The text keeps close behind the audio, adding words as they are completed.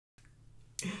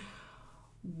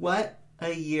what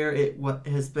a year it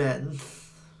has been.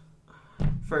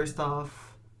 First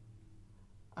off,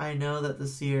 I know that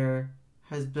this year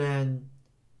has been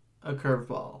a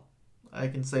curveball. I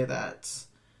can say that.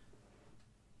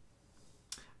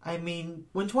 I mean,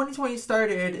 when 2020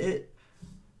 started, it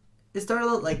started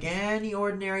out like any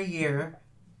ordinary year.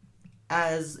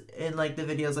 As in like the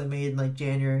videos I made in like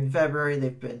January and February,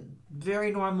 they've been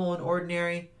very normal and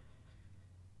ordinary.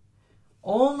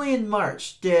 Only in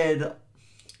March did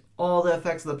all the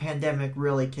effects of the pandemic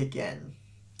really kick in.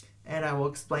 And I will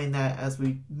explain that as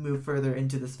we move further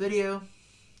into this video.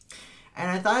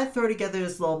 And I thought I'd throw together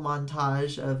this little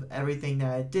montage of everything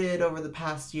that I did over the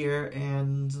past year.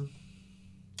 And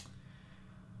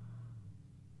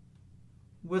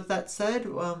with that said,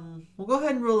 we'll go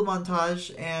ahead and roll the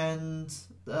montage and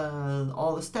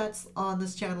all the stats on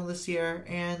this channel this year.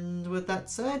 And with that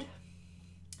said,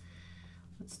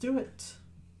 let's do it.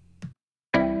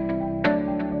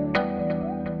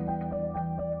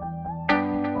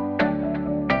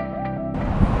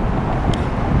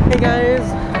 Hey guys,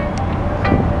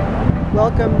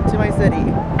 welcome to my city.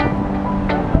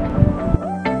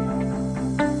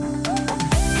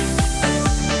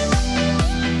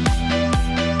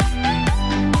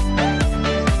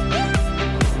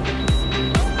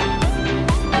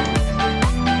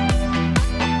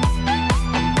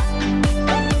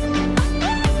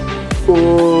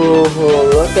 Ooh,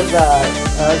 look at that,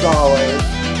 as always.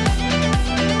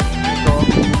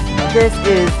 This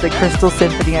is the Crystal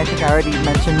Symphony. I think I already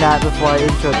mentioned that before I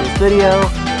introed this video.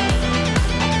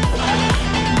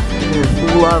 It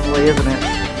is lovely, isn't it?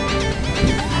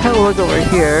 Look over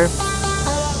here.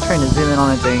 I'm trying to zoom in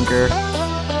on its anchor.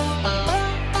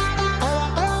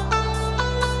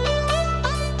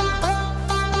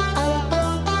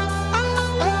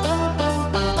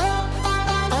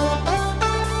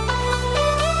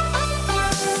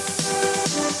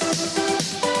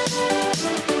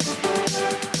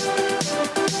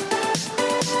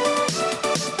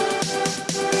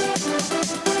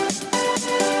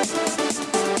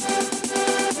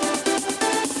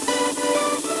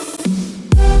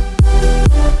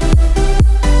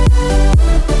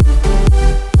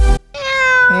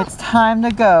 It's time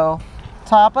to go.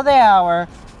 Top of the hour.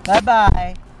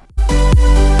 Bye-bye.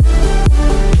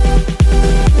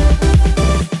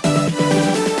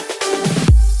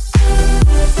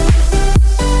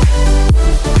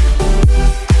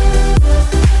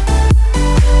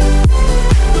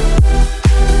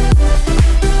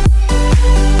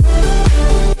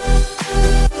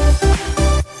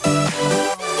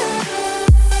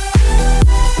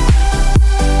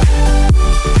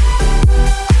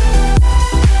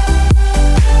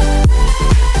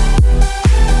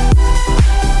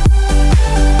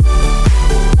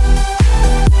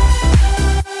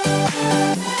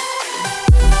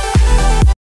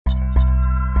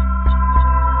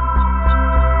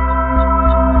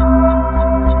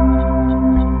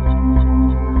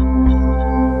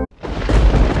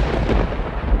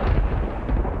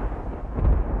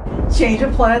 Change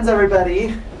of plans,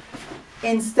 everybody.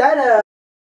 Instead of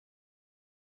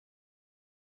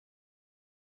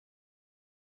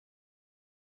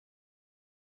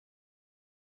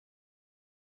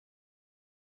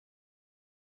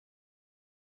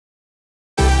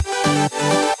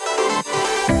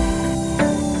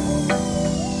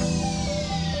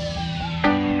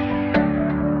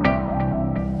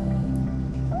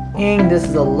this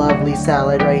is a lovely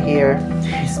salad right here.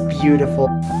 It's beautiful.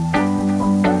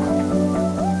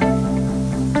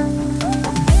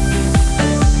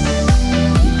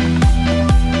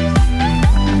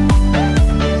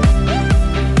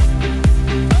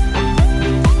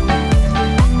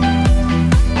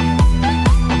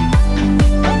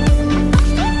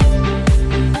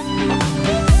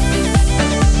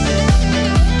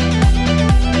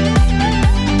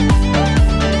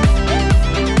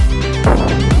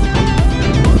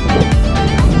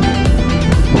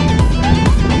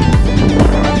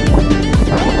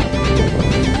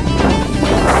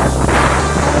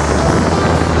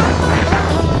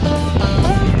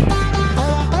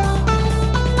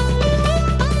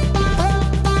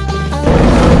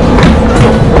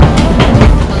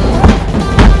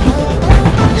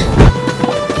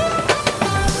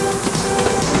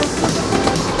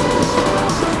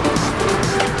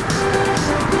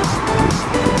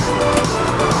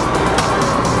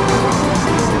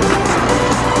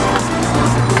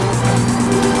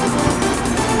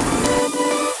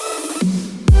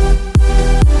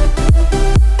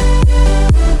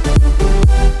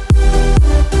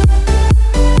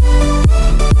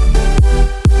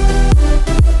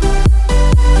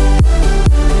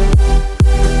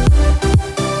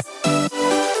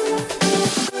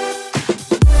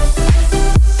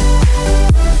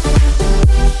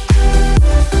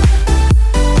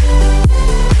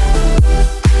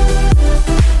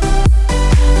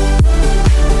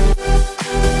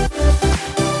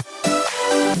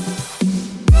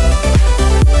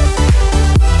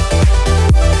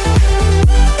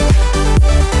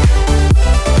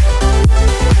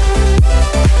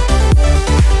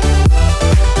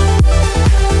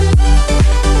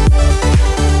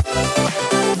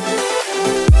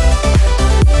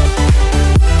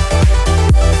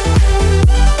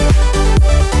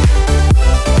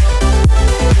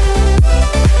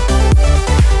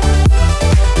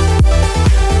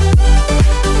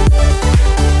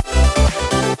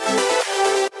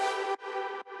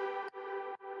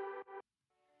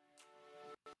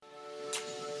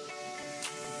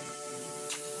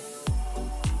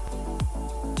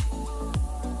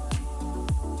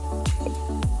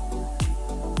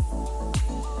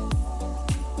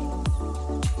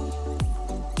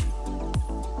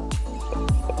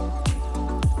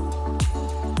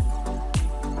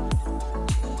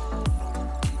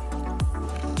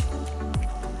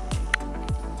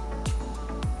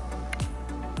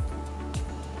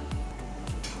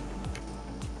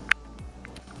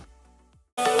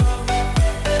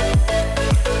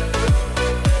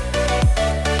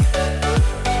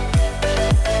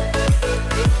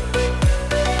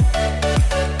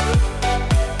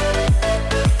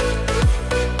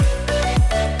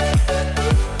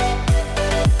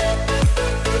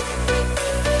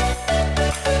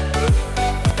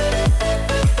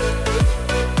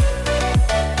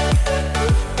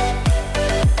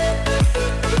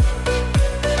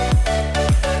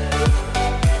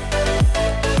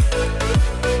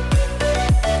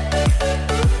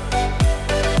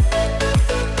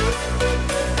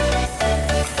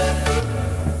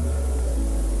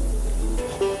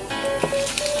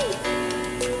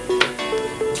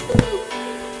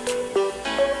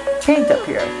 paint up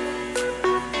here.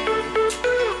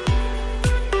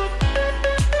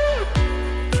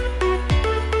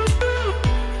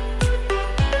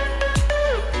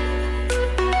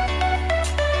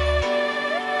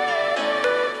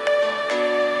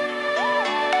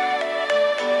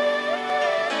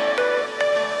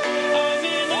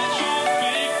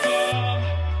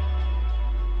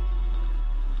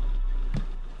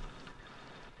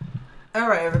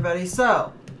 Alright everybody,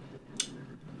 so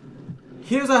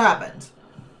here's what happened.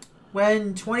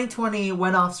 When 2020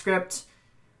 went off script,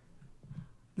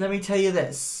 let me tell you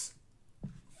this.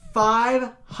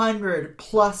 500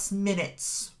 plus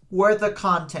minutes worth of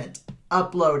content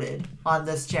uploaded on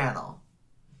this channel.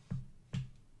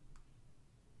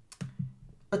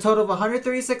 A total of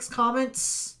 136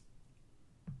 comments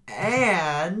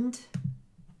and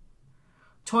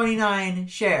 29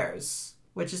 shares,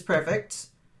 which is perfect.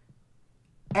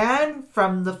 And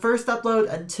from the first upload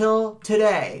until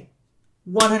today,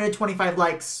 125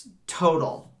 likes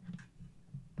total.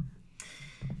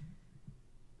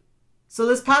 So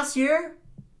this past year,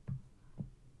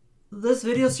 this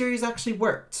video series actually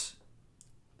worked.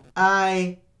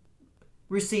 I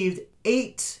received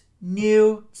 8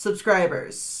 new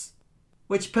subscribers,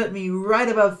 which put me right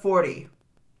above 40.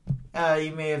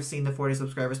 You may have seen the 40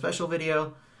 subscriber special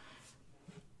video.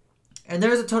 And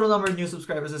there's a total number of new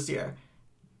subscribers this year.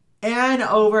 And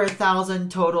over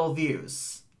 1,000 total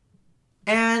views.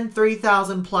 And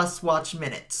 3,000 plus watch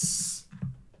minutes.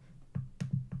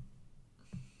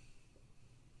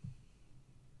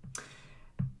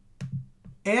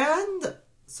 And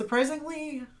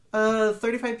surprisingly,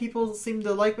 35 people seem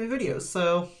to like my videos.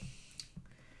 So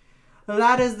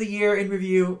that is the year in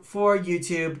review for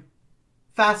YouTube.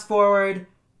 Fast forward,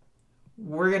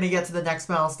 we're going to get to the next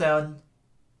milestone.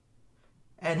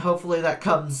 And hopefully that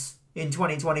comes in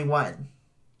 2021.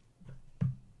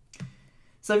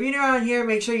 So if you're new around here,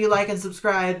 make sure you like and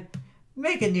subscribe,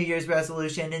 make a New Year's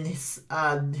resolution,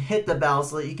 and hit the bell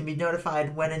so that you can be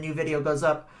notified when a new video goes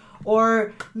up,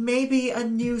 or maybe a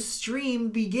new stream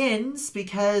begins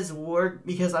because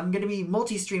I'm going to be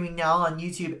multi-streaming now on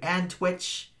YouTube and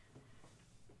Twitch.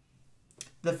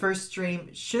 The first stream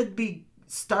should be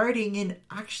starting in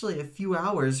actually a few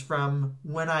hours from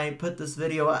when I put this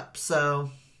video up,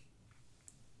 so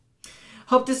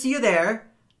hope to see you there.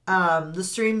 The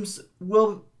streams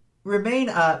will remain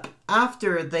up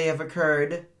after they have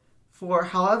occurred for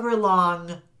however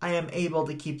long I am able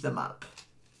to keep them up.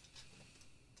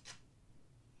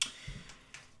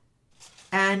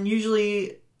 And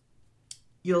usually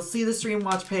you'll see the stream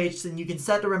watch page, and you can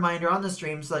set a reminder on the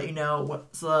stream so that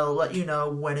it'll let you know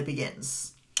when it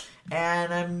begins.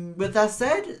 And with that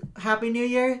said, Happy New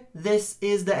Year. This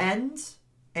is the end,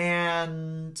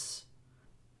 and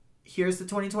here's the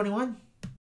 2021.